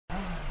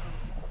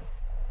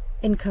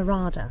In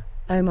Karada,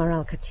 Omar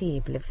al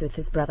Khatib lives with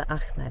his brother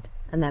Ahmed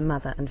and their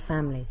mother and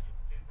families.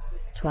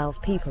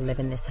 12 people live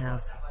in this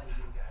house.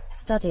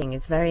 Studying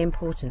is very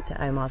important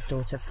to Omar's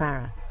daughter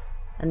Farah,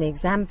 and the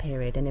exam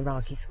period in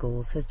Iraqi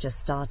schools has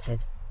just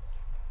started.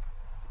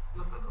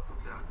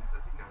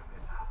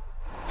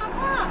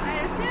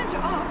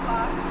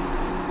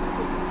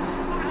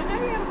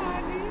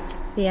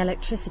 The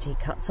electricity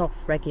cuts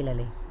off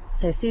regularly,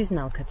 so Susan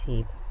al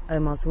Khatib,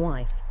 Omar's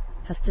wife,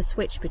 has to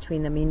switch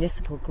between the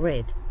municipal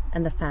grid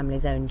and the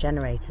family's own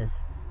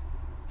generators.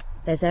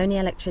 There's only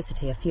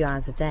electricity a few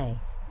hours a day,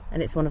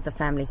 and it's one of the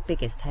family's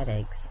biggest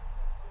headaches.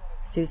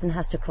 Susan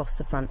has to cross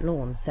the front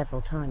lawn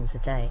several times a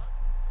day.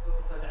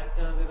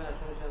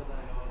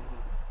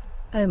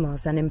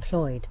 Omar's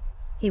unemployed.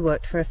 He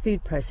worked for a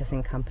food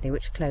processing company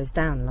which closed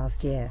down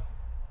last year.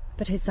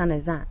 But his son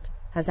Izzat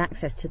has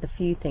access to the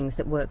few things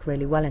that work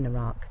really well in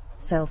Iraq: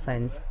 cell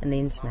phones and the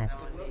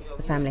internet.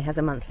 The family has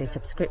a monthly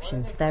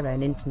subscription to their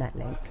own internet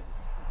link.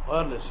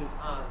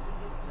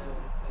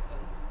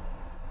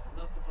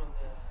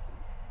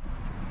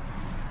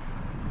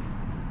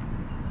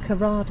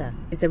 Karada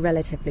is a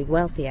relatively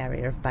wealthy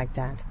area of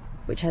Baghdad,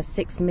 which has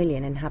 6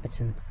 million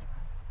inhabitants.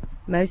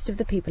 Most of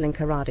the people in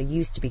Karada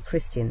used to be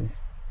Christians,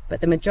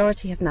 but the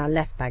majority have now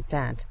left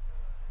Baghdad.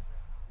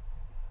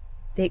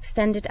 The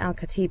extended Al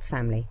Khatib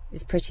family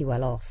is pretty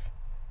well off.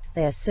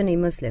 They are Sunni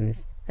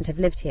Muslims and have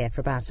lived here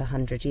for about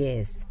 100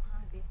 years.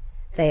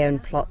 They own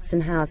plots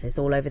and houses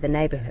all over the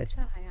neighbourhood,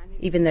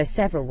 even though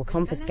several were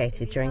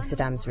confiscated during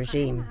Saddam's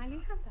regime.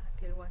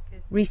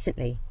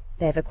 Recently,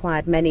 they have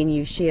acquired many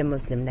new Shia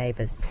Muslim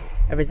neighbours,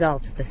 a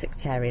result of the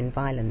sectarian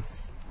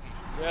violence.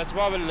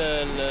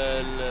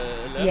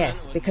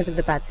 Yes, because of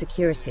the bad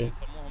security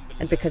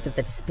and because of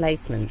the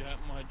displacement.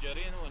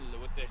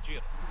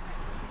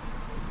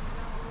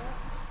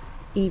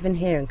 Even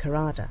here in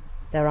Karada,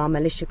 there are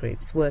militia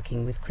groups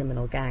working with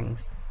criminal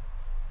gangs.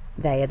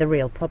 They are the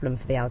real problem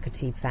for the Al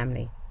Khatib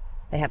family.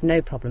 They have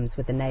no problems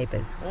with the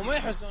neighbours.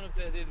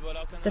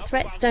 The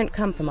threats don't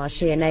come from our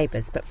Shia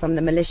neighbours, but from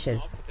the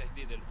militias.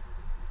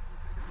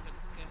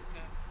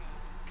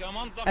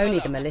 Only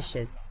the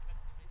militias.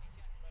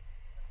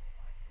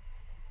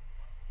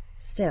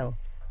 Still,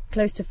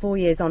 close to 4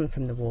 years on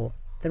from the war,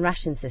 the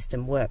ration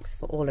system works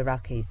for all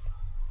Iraqis.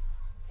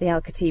 The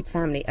Al Khatib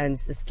family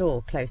owns the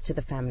store close to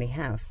the family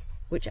house,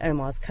 which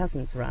Omar's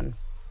cousins run.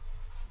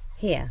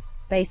 Here,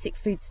 basic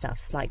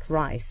foodstuffs like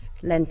rice,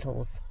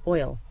 lentils,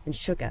 oil and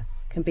sugar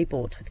can be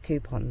bought with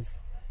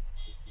coupons.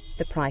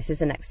 The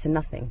prices are next to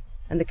nothing,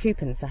 and the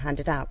coupons are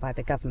handed out by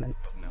the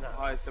government.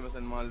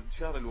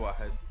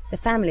 The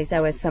families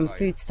owe us some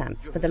food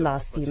stamps for the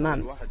last few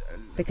months,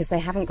 because they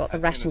haven't got the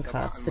ration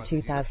cards for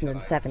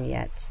 2007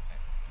 yet.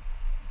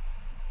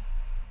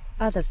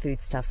 Other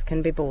foodstuffs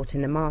can be bought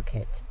in the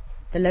market.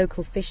 The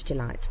local fish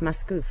delight,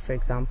 maskouf for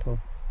example,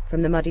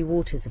 from the muddy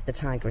waters of the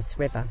Tigris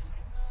River.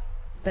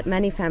 But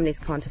many families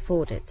can't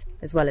afford it,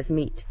 as well as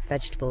meat,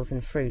 vegetables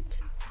and fruit.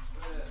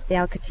 The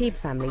Al Khatib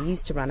family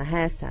used to run a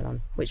hair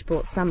salon, which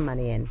brought some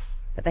money in,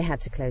 but they had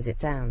to close it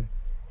down.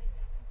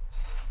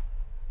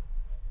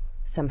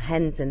 Some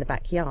hens in the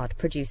backyard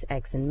produce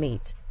eggs and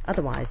meat,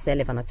 otherwise they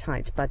live on a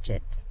tight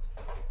budget.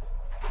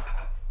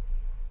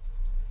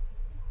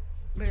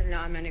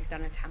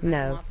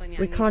 No,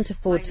 we can't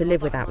afford to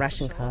live without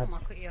ration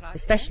cards,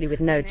 especially with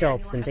no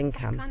jobs and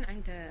income.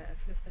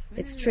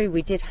 It's true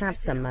we did have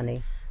some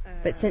money,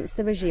 but since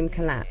the regime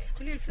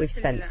collapsed, we've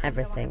spent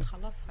everything.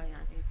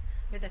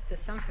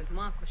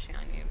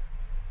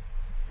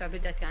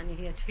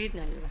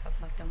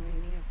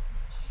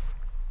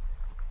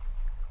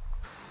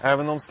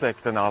 Även om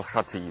släkten al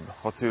Khatib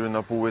har turen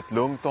att bo i ett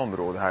lugnt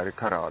område här i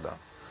Karada,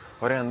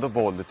 har ändå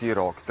våldet i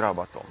Irak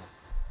drabbat dem.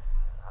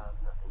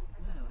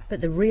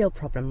 But the real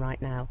problem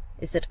right now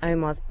is that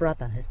Omar's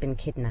brother has been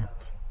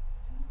kidnapped.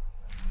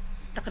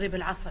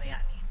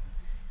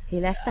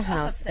 He left the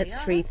house at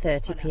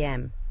 3:30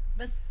 p.m.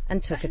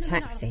 and took a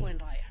taxi.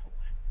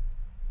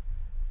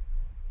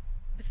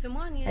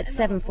 At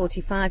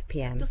 7:45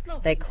 p.m.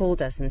 they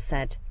called us and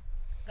said,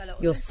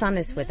 "Your son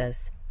is with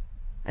us,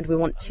 and we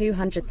want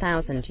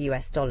 $200,000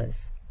 US."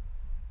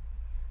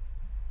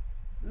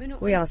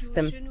 We asked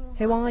them,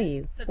 "Who are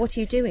you? What are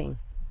you doing?"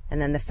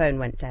 And then the phone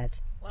went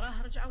dead.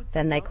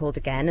 Then they called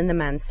again and the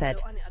man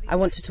said, "I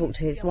want to talk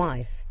to his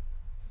wife."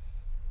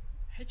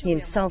 He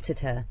insulted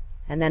her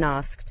and then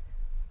asked,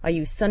 "Are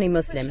you Sunni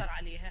Muslim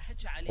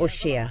or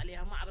Shia?"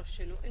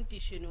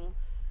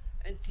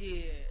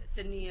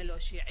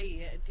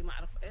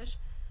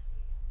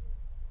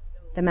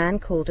 The man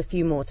called a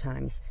few more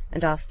times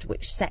and asked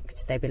which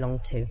sect they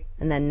belonged to,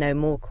 and then no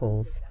more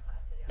calls.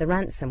 The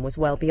ransom was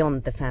well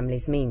beyond the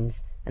family's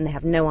means, and they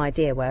have no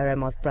idea where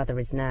Omar's brother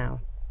is now.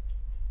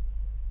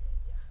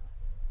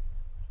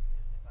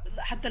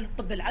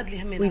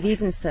 We've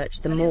even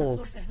searched the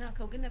morgues.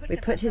 We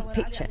put his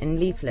picture in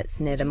leaflets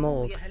near the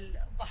morgue.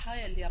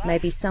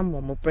 Maybe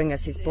someone will bring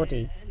us his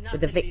body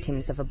with the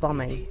victims of a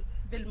bombing.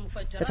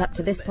 But up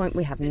to this point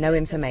we have no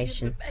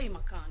information.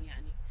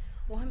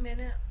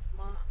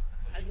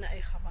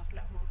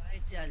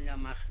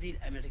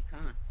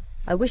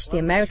 I wish the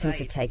Americans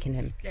had taken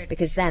him,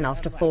 because then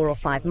after 4 or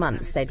 5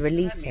 months they'd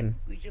release him.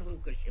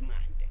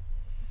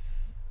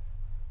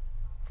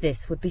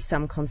 This would be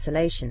some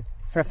consolation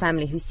for a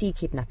family who see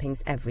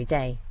kidnappings every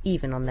day,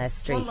 even on their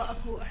street.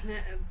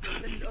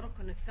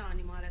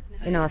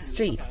 In our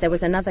street there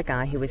was another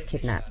guy who was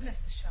kidnapped.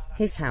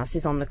 His house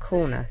is on the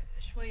corner.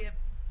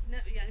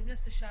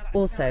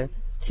 Also,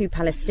 2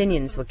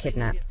 Palestinians were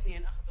kidnapped.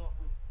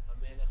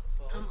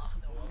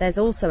 There's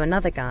also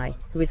another guy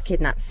who was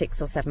kidnapped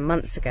 6 or 7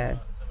 months ago.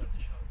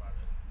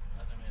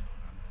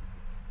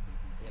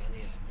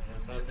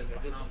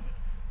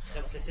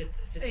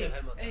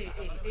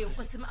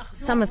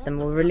 Some of them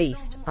were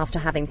released after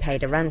having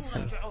paid a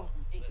ransom.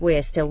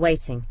 We're still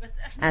waiting,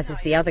 as is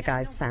the other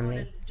guy's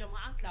family.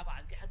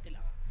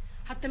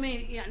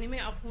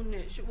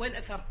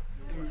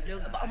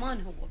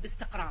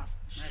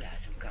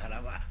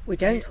 We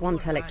don't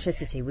want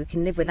electricity, we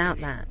can live without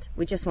that.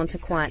 We just want a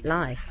quiet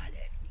life.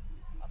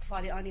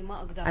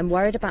 I'm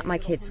worried about my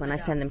kids when I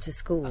send them to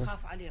school,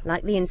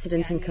 like the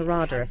incident in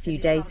Karada a few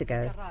days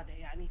ago.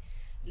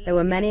 There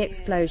were many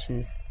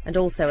explosions, and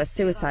also a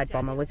suicide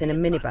bomber was in a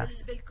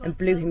minibus and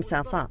blew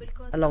himself up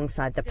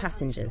alongside the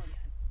passengers.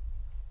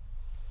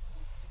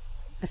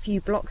 A few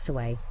blocks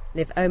away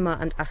live Omar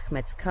and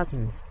Ahmed's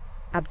cousins,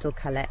 Abdul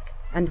Khalek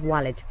and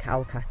Waleed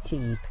al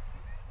Khatib.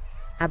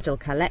 Abdul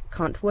Khalek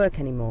can't work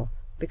anymore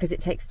because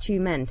it takes 2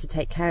 men to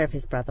take care of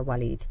his brother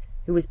Waleed,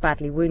 who was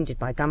badly wounded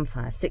by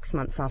gunfire 6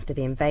 months after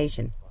the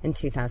invasion in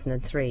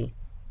 2003.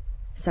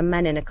 Some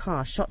men in a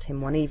car shot him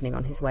one evening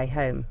on his way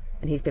home,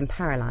 and he's been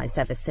paralysed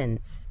ever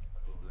since.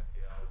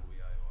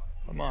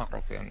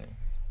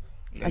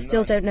 I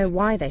still don't know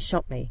why they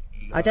shot me.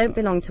 I don't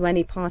belong to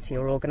any party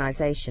or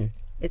organisation.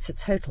 It's a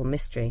total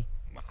mystery.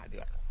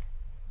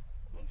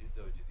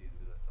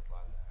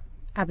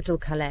 Abdul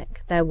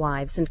Khalek, their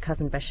wives and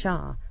cousin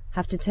Bashar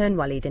have to turn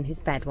Waleed in his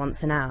bed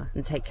once an hour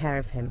and take care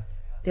of him.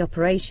 The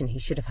operation he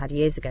should have had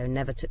years ago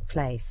never took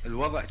place.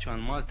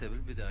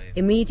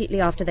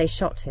 Immediately after they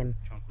shot him,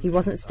 he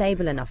wasn't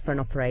stable enough for an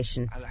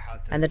operation,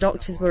 and the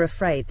doctors were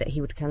afraid that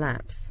he would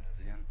collapse.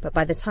 But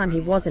by the time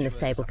he was in a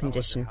stable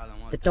condition,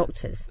 the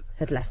doctors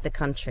had left the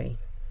country.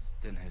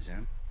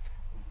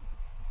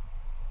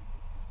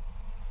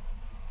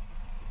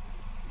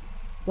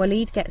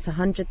 Waleed gets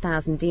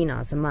 100,000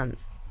 dinars a month,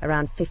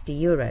 around 50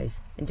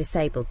 euros, in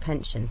disabled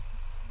pension.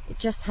 It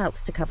just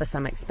helps to cover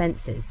some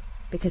expenses,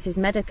 because his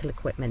medical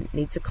equipment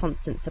needs a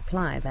constant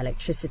supply of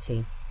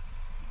electricity.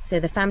 So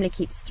the family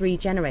keeps 3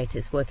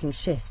 generators working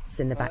shifts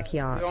in the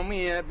backyard.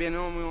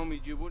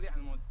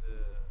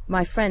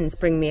 My friends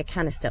bring me a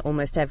canister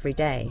almost every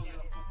day.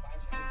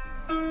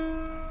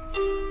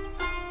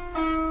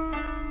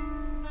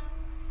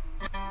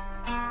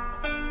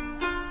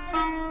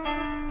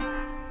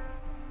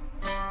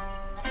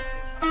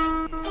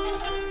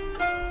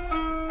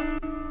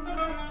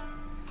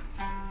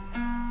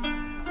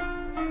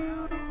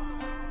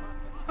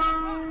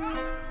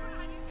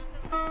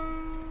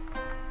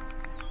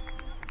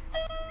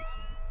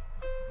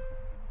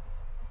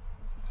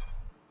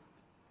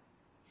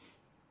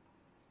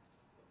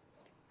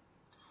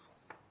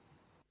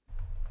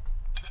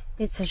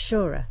 It's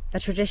Ashura, a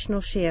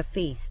traditional Shia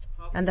feast,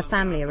 and the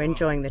family are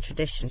enjoying the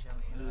tradition.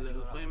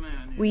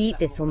 We eat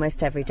this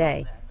almost every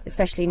day,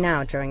 especially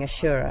now during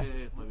Ashura.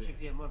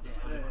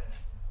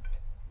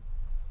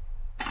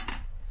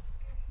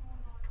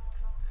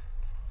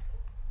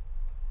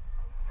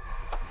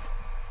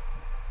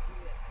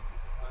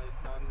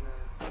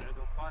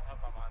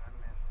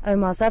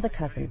 Omar's other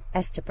cousin,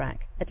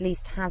 Estebrak, at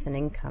least has an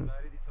income.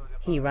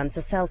 He runs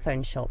a cell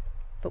phone shop,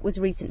 but was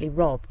recently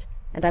robbed,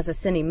 and as a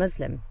Sunni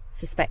Muslim,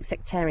 suspects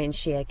sectarian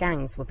Shia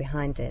gangs were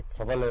behind it.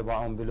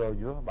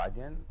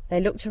 They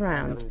looked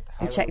around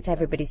and checked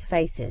everybody's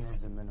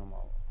faces,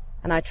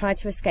 and I tried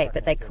to escape,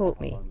 but they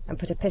caught me and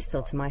put a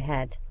pistol to my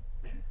head.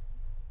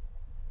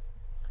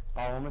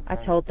 I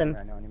told them,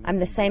 I'm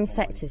the same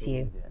sect as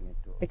you,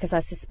 because I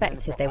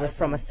suspected they were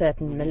from a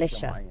certain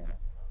militia.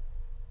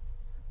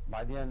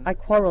 I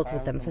quarrelled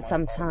with them for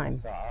some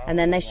time, and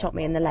then they shot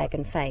me in the leg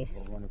and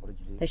face.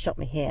 They shot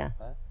me here.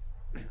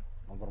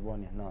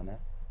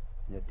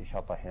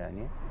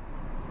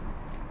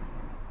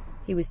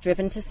 He was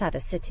driven to Sadr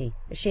city,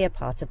 a Shia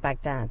part of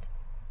Baghdad.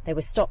 They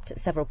were stopped at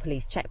several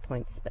police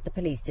checkpoints, but the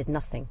police did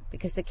nothing,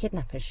 because the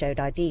kidnappers showed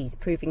IDs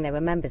proving they were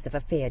members of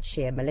a feared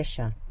Shia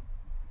militia.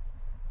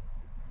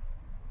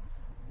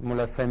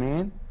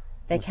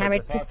 They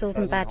carried pistols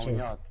and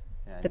badges.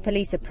 The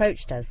police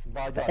approached us,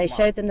 but they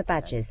showed them the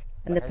badges,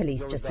 and the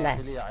police just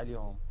left.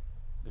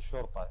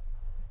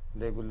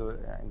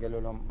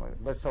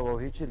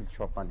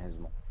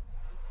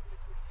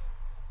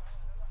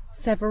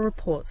 Several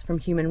reports from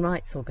human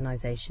rights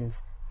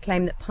organisations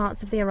claim that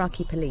parts of the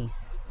Iraqi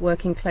police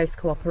work in close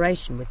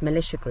cooperation with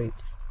militia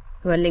groups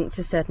who are linked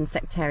to certain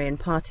sectarian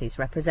parties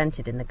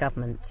represented in the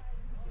government.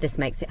 This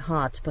makes it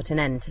hard to put an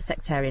end to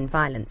sectarian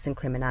violence and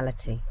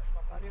criminality.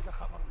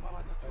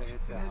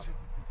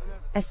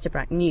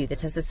 Estebrak knew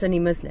that as a Sunni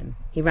Muslim,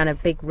 he ran a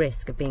big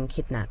risk of being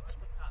kidnapped,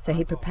 so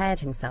he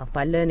prepared himself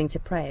by learning to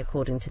pray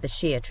according to the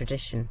Shia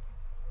tradition.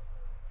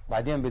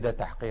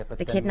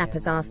 The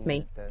kidnappers asked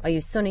me, "Are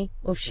you Sunni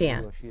or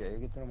Shia?"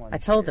 I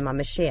told them I'm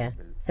a Shia,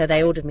 so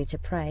they ordered me to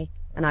pray,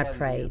 and I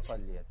prayed.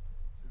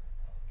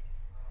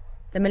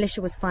 The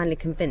militia was finally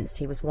convinced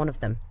he was one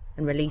of them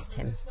and released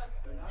him,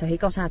 so he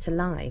got out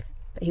alive,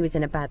 but he was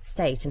in a bad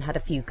state and had a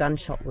few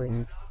gunshot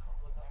wounds.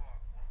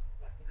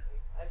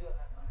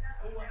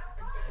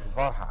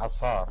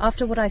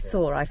 After what I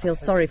saw, I feel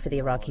sorry for the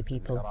Iraqi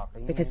people,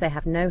 because they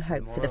have no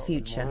hope for the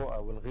future.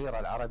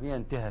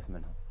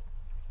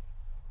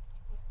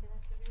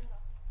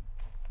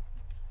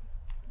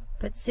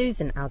 But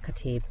Susan al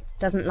Khatib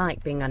doesn't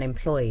like being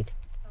unemployed.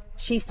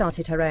 She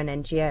started her own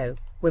NGO,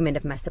 Women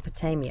of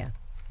Mesopotamia.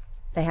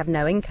 They have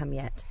no income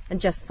yet, and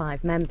just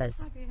 5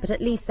 members, but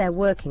at least they're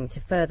working to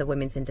further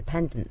women's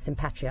independence in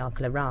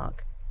patriarchal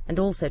Iraq, and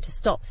also to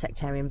stop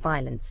sectarian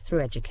violence through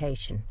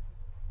education.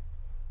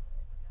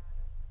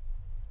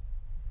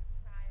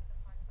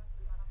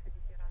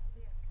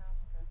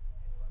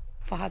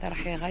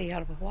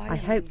 I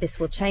hope this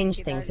will change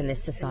things in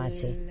this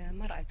society.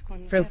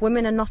 For if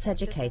women are not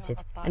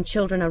educated and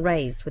children are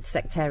raised with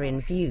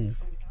sectarian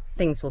views,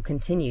 things will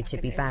continue to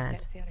be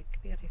bad.